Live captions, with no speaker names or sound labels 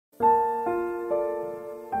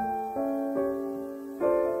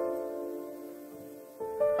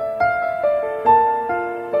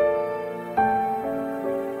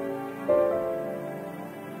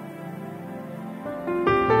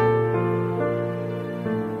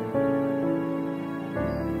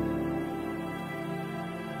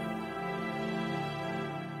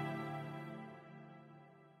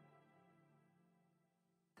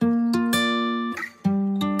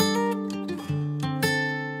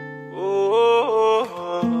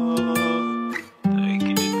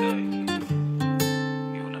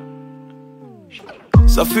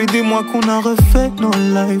Ça fait des mois qu'on a refait nos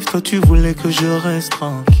lives. Toi tu voulais que je reste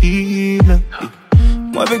tranquille.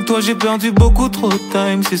 Moi avec toi j'ai perdu beaucoup trop de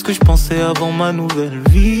time. C'est ce que je pensais avant ma nouvelle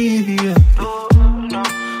vie.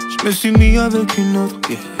 Je me suis mis avec une autre.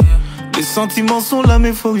 Les sentiments sont là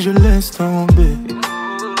mais faut que je laisse tomber.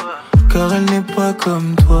 Car elle n'est pas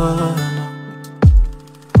comme toi.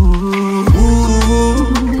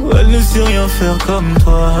 Elle ne sait rien faire comme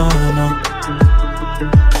toi.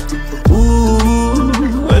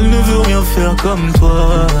 Elle ne veut rien faire comme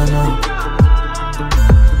toi.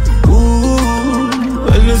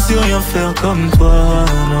 Elle ne sait rien faire comme toi.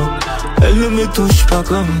 Elle ne me touche pas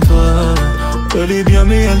comme toi. Elle est bien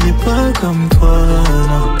mais elle n'est pas comme toi.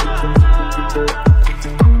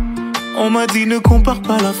 On m'a dit ne compare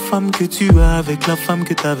pas la femme que tu as avec la femme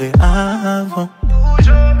que t'avais avant.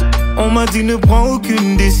 On m'a dit ne prends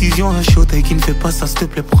aucune décision à chaud et qui ne fait pas ça, s'il te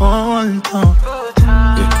plaît prends le temps.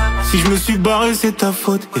 Si je me suis barré c'est ta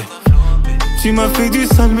faute. Tu m'as fait du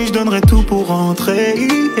sale mais je donnerai tout pour rentrer.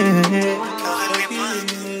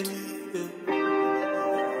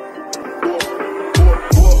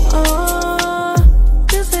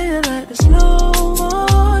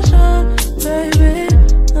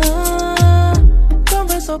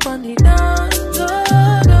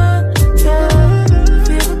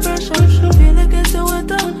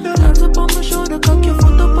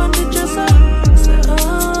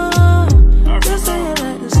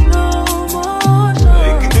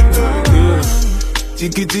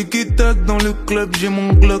 Tiki tiki tac dans le club, j'ai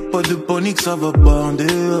mon Glock, pas de panique, ça va bander.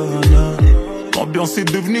 L'ambiance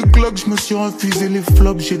est devenue cloque, je me suis refusé les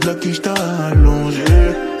flops, j'ai de la quiche t'as allongé.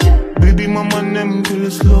 Baby maman n'aime que le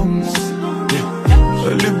slow-mo.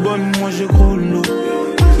 Elle est bonne, moi j'ai gros lot.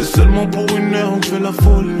 C'est seulement pour une heure que je fais la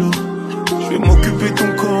follow. Je vais m'occuper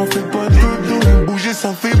ton corps, fais pas de dodo. Bouger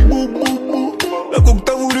ça fait bou bou bou. La coque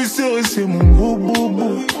t'as voulu serrer c'est mon bou bou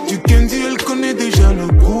bou. Tu Candy elle connaît déjà le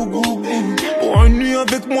gros gou gou. Pour une nuit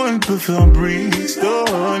avec moi elle peut faire Bristol,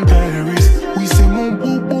 Paris. Oui c'est mon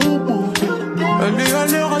bou bou bou. Elle est à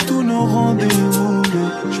l'heure à tous nos rendez-vous.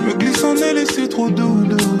 Je me glisse en elle et c'est trop doux,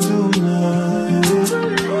 doux, doux.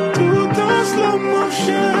 Tout en slow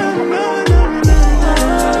motion.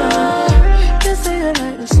 They say you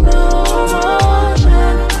like the slow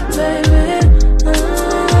motion, baby.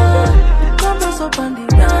 Come press up on the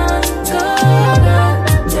dance,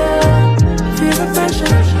 yeah. Feel the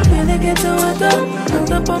pressure, feel it get to it up.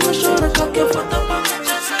 Hand up on my shoulder, cock your foot up on my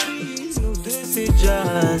chest. Nous deux c'est déjà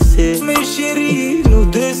assez. Mes chéris, nous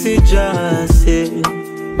deux c'est déjà assez.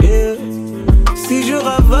 Yeah. Si je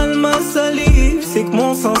ravale ma salive, c'est que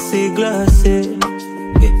mon sang s'est glacé.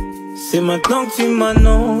 Yeah. C'est maintenant que tu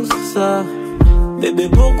m'annonces ça. Bébé,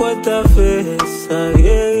 pourquoi t'as fait ça?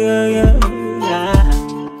 Yeah, yeah, yeah, yeah.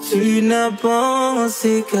 Tu n'as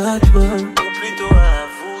pensé qu'à toi, ou plutôt à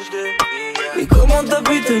vous deux. Et comment t'as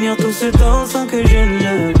pu tenir tout ce temps sans que je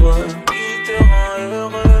ne le voie? Il te rend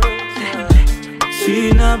heureux.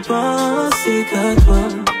 Tu n'as pensé qu'à toi.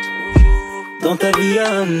 Dans ta vie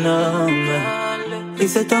un homme, et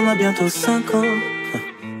cet homme a bientôt 5 ans.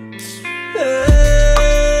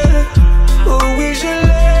 Oh oui je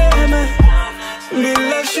l'aime, mais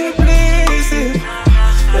là je suis blessé.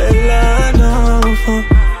 Elle a un enfant.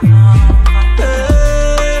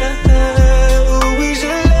 Oh oui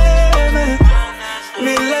je l'aime,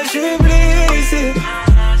 mais là je suis blessé.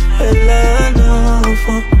 Elle a un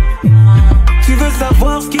enfant. Tu veux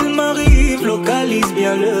savoir ce qu'il m'arrive, localise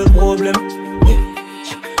bien le problème.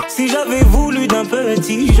 Si j'avais voulu d'un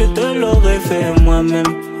petit, je te l'aurais fait moi-même.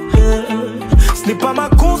 Ce n'est pas ma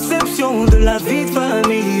conception de la vie de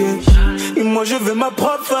famille. Et moi je veux ma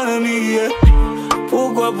propre famille.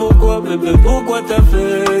 Pourquoi bébé, pourquoi t'as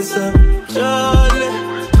fait ça? Charlie,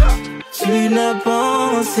 tu n'as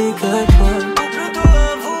pensé qu'à toi.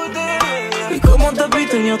 Et comment t'as pu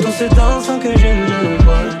tenir tout ce temps sans que je ne le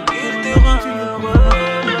voie?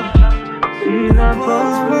 Tu n'as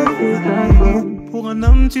pensé qu'à toi. Pour un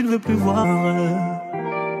homme tu ne veux plus voir.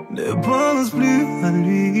 Ne pense plus à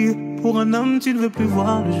lui. Pour un homme tu ne veux plus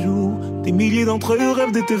voir le jour. Des milliers d'entre eux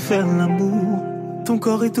rêvent de te faire l'amour. Ton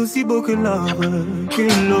corps est aussi beau que l'or, que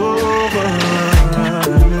l'aurore.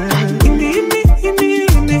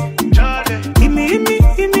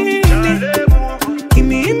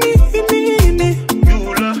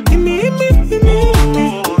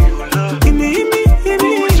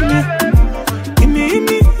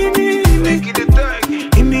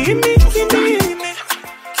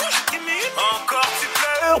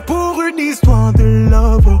 Pour une histoire de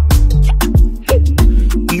love,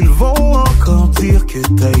 ils vont encore dire que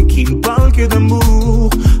TAYC ne parle que d'amour,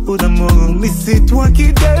 ou d'amour. Mais c'est toi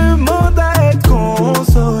qui demandes à être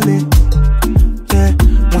consolé. Yeah.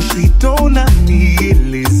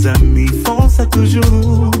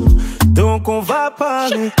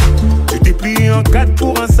 plié en 4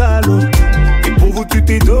 pour un salaud. Et pour vous tu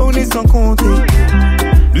t'es donné sans compter.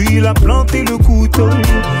 Lui il a planté le couteau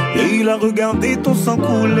et il a regardé ton sang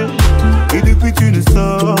couler. Et depuis tu ne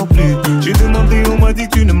sors plus. J'ai demandé, on m'a dit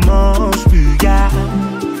tu ne manges plus, yeah.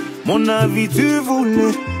 Mon avis tu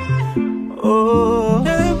voulais. Oh,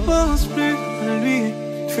 ne pense plus à lui.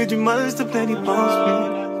 Tu fais du mal, s'il te plaît, n'y pense plus.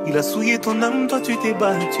 Il a souillé ton âme, toi tu t'es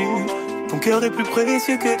battu. Ton cœur est plus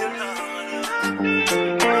précieux que de l'or.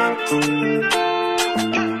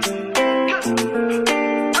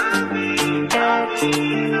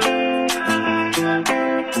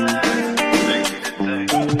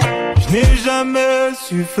 Je n'ai jamais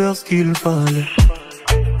su faire ce qu'il fallait.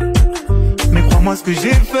 Mais crois-moi, ce que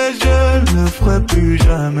j'ai fait, je ne le ferai plus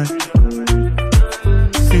jamais.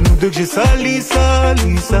 C'est nous deux que j'ai sali,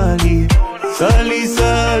 sali, sali. Sali,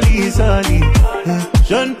 sali, sali.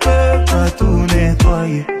 Je ne peux pas tout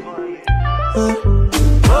nettoyer. Oh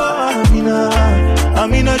Amina,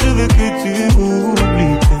 Amina, je veux que tu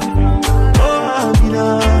oublies. Oh Amina,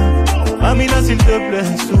 Amina, s'il te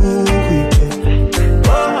plaît, souris.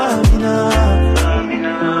 Oh Amina,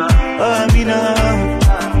 Amina, oh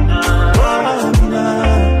Amina,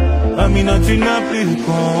 Amina, tu n'as plus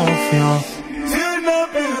confiance. Tu n'as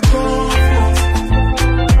plus confiance.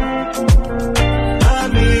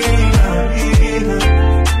 Amina, Amina,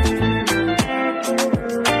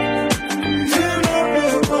 tu n'as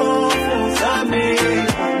plus confiance. Amina,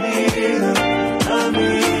 Amina,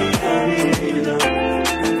 Amina, Amina,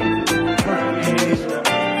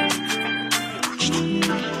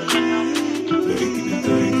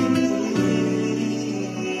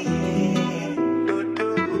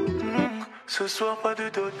 ce soir pas de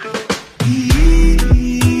dodo.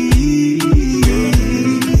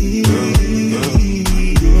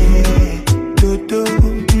 Dodo,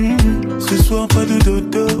 ce soir pas de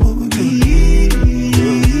dodo.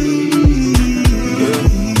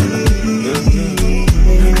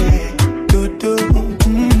 Dodo,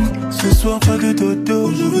 ce soir pas de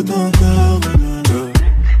dodo. Je veux ton corps.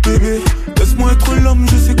 Bébé, laisse-moi être l'homme,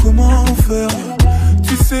 je sais comment faire.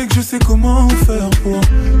 Tu sais que je sais comment faire pour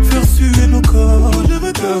faire suer nos corps. Je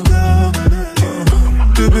veux ton corps.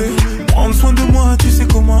 Bébé, prendre soin de moi, tu sais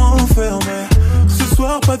comment faire. Mais ce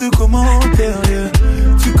soir, pas de commentaires, yeah.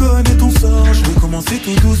 Tu connais ton sort, je vais commencer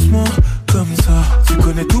tout doucement. Comme ça, tu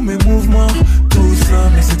connais tous mes mouvements. Tout ça,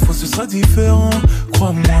 mais cette fois ce sera différent.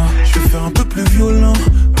 Crois-moi, je vais faire un peu plus violent.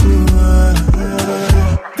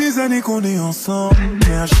 Des années qu'on est ensemble,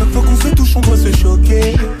 mais à chaque fois qu'on se touche on doit se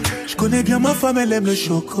choquer. Je connais bien ma femme, elle aime le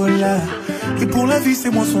chocolat. Et pour la vie c'est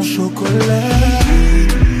moi son chocolat.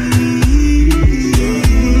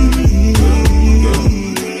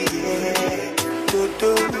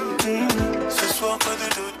 Dodo, ce soir pas de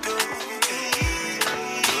dodo.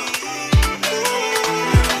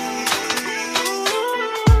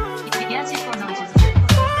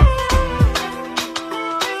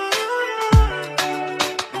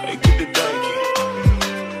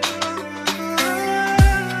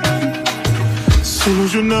 Solo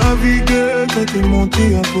je naviguais quand t'es monté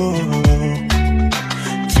à bord.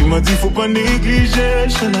 Tu m'as dit faut pas négliger,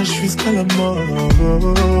 je nage jusqu'à la mort.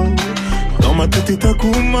 Dans ma tête est ta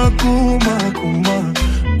kuma, kuma, kuma.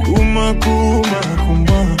 Kuma, kuma,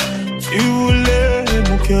 kuma. Tu voulais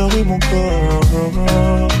mon cœur et mon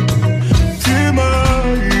corps. Tu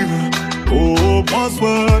m'arrives, oh prends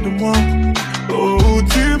soin de moi. Oh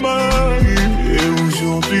tu m'arrives, et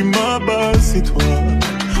aujourd'hui ma base c'est toi.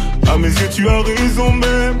 À mes yeux tu as raison,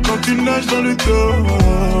 même quand tu nages dans le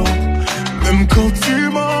tort. Même quand tu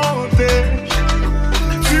mentais,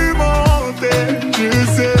 je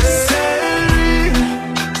sais.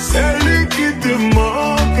 C'est lui qui te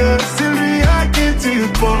manque, c'est lui à qui tu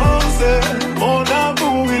penses. Mon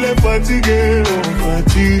amour il est fatigué, on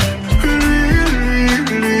fatigue.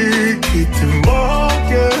 Lui qui te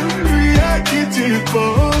manque, lui à qui tu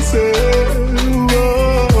penses.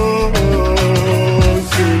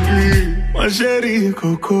 Ma chérie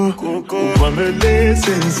Coco, Coco, va me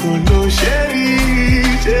laisser solo. Chérie,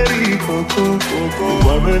 chérie Coco, Coco,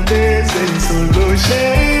 va me laisser solo.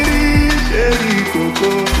 Chérie, chérie Coco,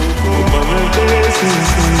 Coco, va me laisser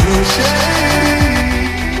solo. Chérie.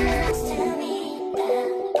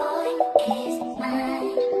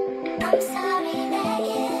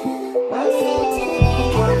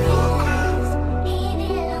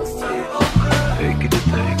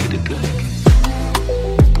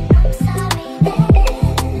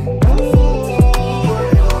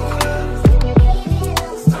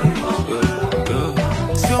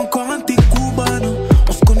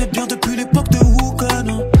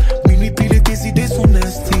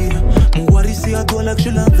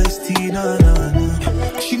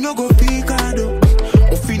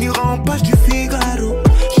 finiras en page du Figaro.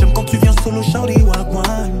 J'aime quand tu viens solo, Charlie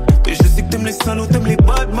Wagwan. Et je sais que t'aimes les salauds, t'aimes les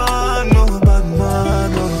badman, oh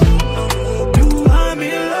badman, oh. You want me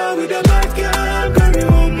in love with a bad girl, girl, you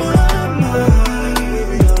on my mind.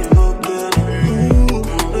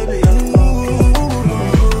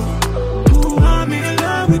 You want me in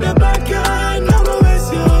love with a bad girl, no go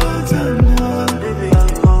waste your time, no.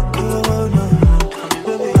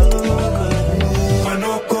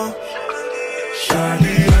 Anoko,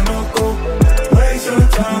 Charlie, Anoko, waste your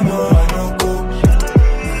time, oh Anoko.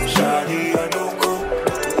 Charlie, Anoko,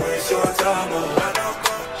 waste your time, oh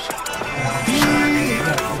Anoko. Charlie,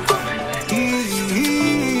 Anoko,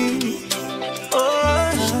 oh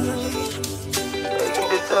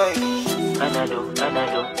Manado,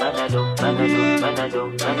 Manado, Manado, Manado, Manado,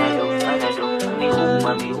 Manado, Manado,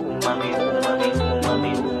 mami, mami, mami,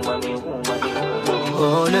 mami, mami, mami.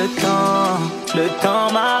 Oh le temps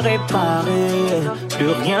m'a réparé,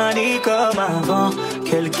 plus rien n'est comme avant,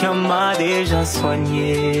 quelqu'un m'a déjà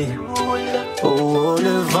soigné. Oh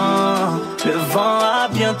le vent a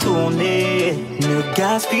bien tourné, ne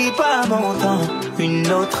gaspille pas mon temps,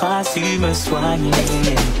 une autre a su me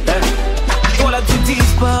soigner. Voilà tu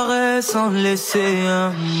disparais sans laisser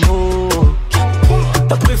un mot.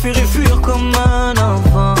 T'as préféré fuir comme un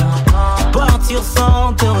enfant, partir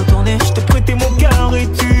sans te retourner. Je t'ai prêté mon cœur et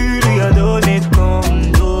tu lui as donné ton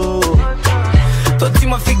dos. Toi tu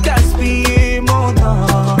m'as fait gaspiller mon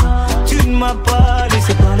temps, tu ne m'as pas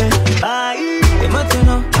laissé parler. Aïe. Et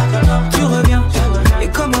maintenant tu reviens, et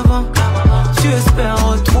comme avant tu espères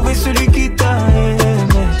retrouver celui qui t'a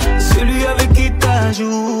aimé, celui avec qui t'as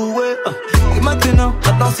joué. Et maintenant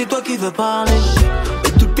c'est toi qui veux parler,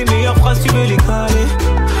 et toutes tes meilleures phrases tu veux les caler.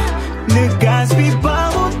 Ne gaspille pas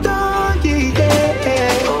mon temps, yeah.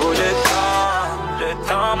 Oh le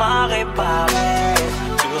temps m'a réparé,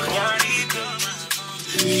 plus rien n'est comme.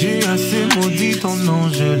 j'ai assez maudit ton nom,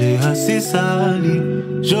 je l'ai assez sali.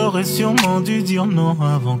 J'aurais sûrement dû dire non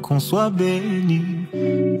avant qu'on soit béni.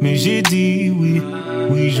 Mais j'ai dit oui,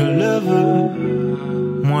 oui je le veux.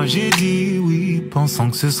 Moi j'ai dit oui, pensant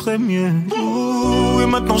que ce serait mieux. Ouh, et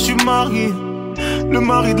maintenant je suis marié, le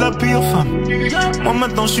mari de la pire femme. Moi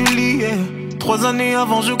maintenant je suis lié, 3 années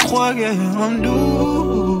avant je croyais en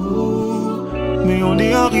nous, mais on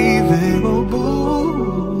est arrivé au bout.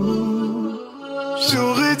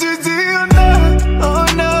 J'aurais dû dire non, oh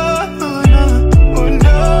non, oh non, oh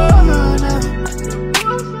non, oh non.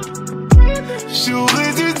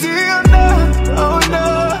 J'aurais dû dire non, oh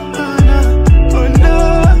non, oh non, oh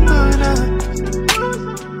non, oh non.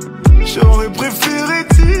 J'aurais préféré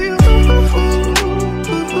dire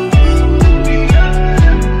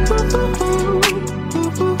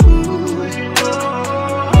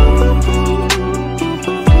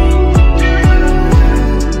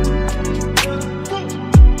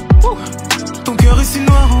ton cœur est si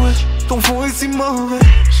noir, ouais, ton fond est si mauvais.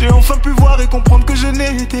 J'ai enfin pu voir et comprendre que je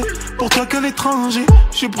n'étais pour toi qu'un étranger.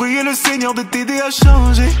 J'ai prié le Seigneur de t'aider à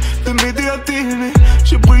changer, de m'aider à t'aimer.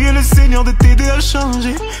 J'ai prié le Seigneur de t'aider à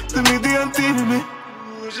changer, de m'aider à t'aimer.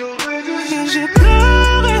 Et j'ai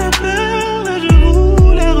pleuré, pleuré, je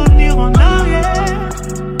voulais revenir en arrière.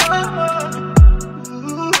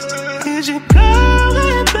 Et j'ai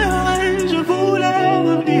pleuré, pleuré, je voulais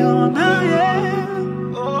revenir en arrière.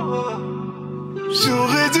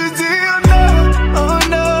 J'aurais dû dire non, oh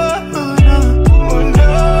non, oh non, oh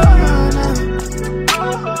non,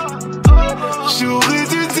 oh non. J'aurais